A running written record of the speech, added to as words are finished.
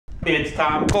It's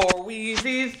time for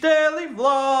Wheezy's daily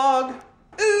vlog.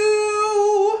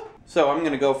 Ooh! So I'm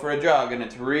gonna go for a jog and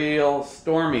it's real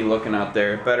stormy looking out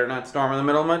there. Better not storm in the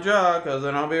middle of my jog because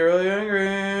then I'll be really angry.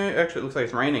 Actually, it looks like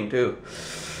it's raining too.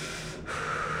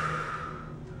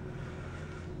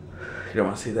 You don't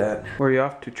want to see that. Where are you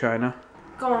off to, China?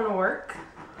 Going to work.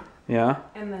 Yeah?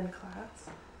 And then class.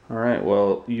 Alright,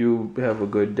 well, you have a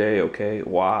good day, okay?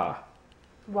 Wah.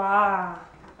 Wow.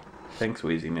 Thanks,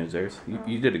 WheezyNewsers.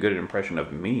 You did a good impression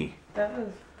of me. That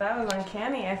was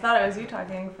uncanny. I thought it was you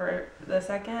talking for the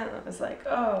second. It was like,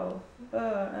 oh.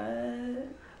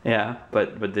 Yeah,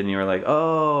 but then you were like,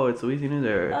 oh, it's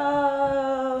WheezyNewsers.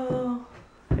 Oh.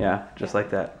 Yeah, just like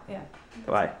that. Yeah.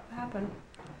 Bye. What happened?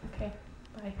 Okay.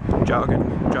 Bye.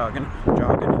 Jogging.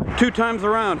 2 times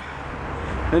around.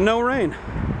 And no rain.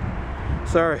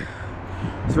 Sorry.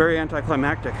 It's very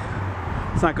anticlimactic.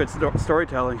 It's not good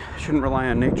storytelling. Shouldn't rely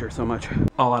on nature so much.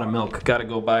 All out of milk. Gotta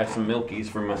go buy some milkies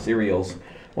for my cereals.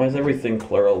 Why is everything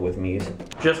plural with me's?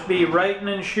 Just be writing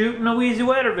and shooting a Wheezy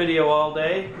Weather video all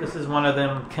day. This is one of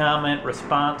them comment,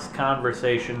 response,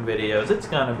 conversation videos. It's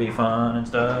gonna be fun and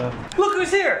stuff. Look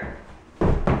who's here!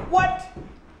 What?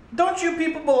 Don't you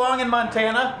people belong in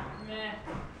Montana?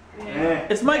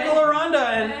 It's Michael Aranda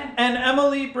and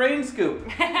Emily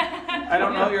Brainscoop. I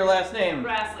don't know your last name.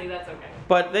 Grassley, that's okay.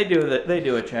 But they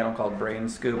do a channel called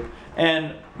Brainscoop.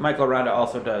 And Michael Aranda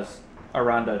also does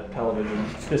Aranda television.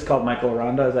 It's just called Michael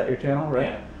Aranda. Is that your channel,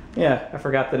 right? Yeah, I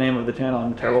forgot the name of the channel.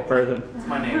 I'm a terrible person. That's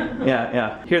my name.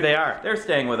 Yeah. Here they are. They're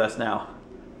staying with us now.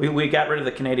 We got rid of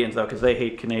the Canadians though because they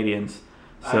hate Canadians.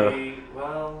 So. I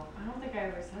don't think I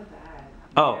ever said that.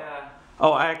 Oh. Yeah.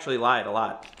 Oh, I actually lied a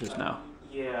lot just now.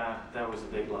 Yeah, that was a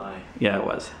big lie. Yeah, it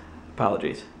was.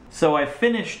 Apologies. So I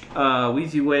finished a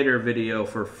Wheezy Waiter video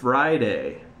for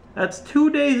Friday. That's 2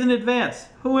 days in advance.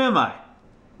 Who am I?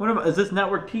 What am I? Is this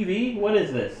network TV? What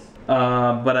is this?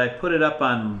 But I put it up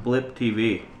on Blip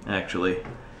TV, actually.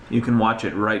 You can watch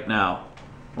it right now.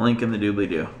 Link in the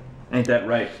doobly-doo. Ain't that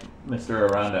right, Mr.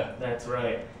 Aranda? That's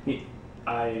right.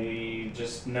 I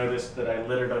just noticed that I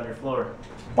littered on your floor.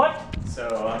 What? So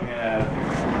I'm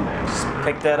gonna just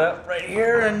pick that up right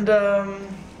here and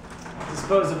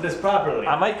dispose of this properly.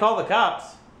 I might call the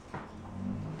cops.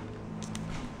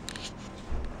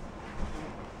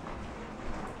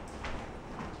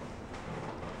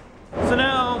 So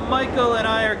now Michael and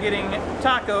I are getting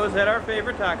tacos at our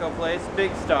favorite taco place,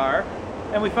 Big Star,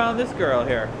 and we found this girl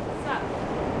here. What's up?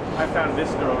 I found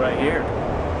this girl right here.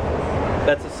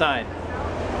 That's a sign.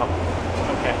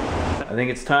 Oh, okay. I think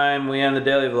it's time we end the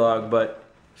daily vlog, but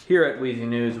here at Wheezy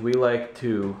News we like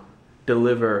to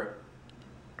deliver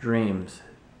dreams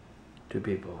to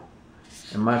people.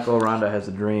 And Michael Aranda has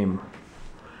a dream.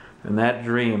 And that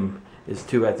dream is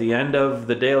to, at the end of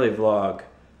the daily vlog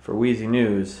for Wheezy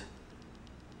News,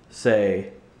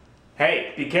 say,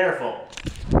 Hey, be careful.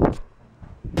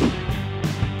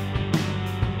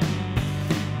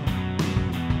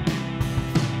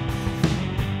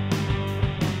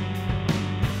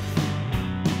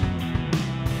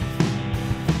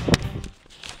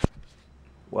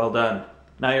 well done.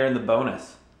 Now you're in the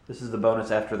bonus. This is the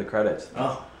bonus after the credits.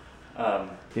 Oh.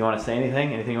 Do you want to say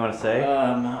anything? Anything you want to say?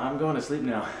 I'm going to sleep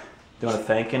now. Do you want to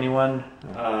thank anyone?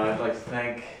 I'd like to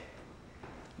thank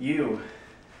you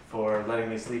for letting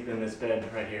me sleep in this bed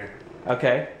right here.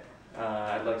 Okay.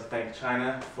 I'd like to thank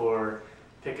China for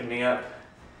picking me up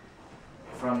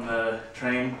from the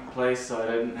train place so I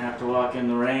didn't have to walk in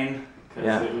the rain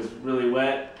because it was really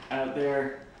wet out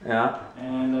there. Yeah.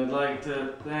 And I'd like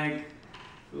to thank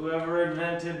whoever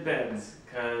invented beds,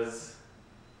 because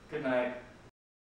good night.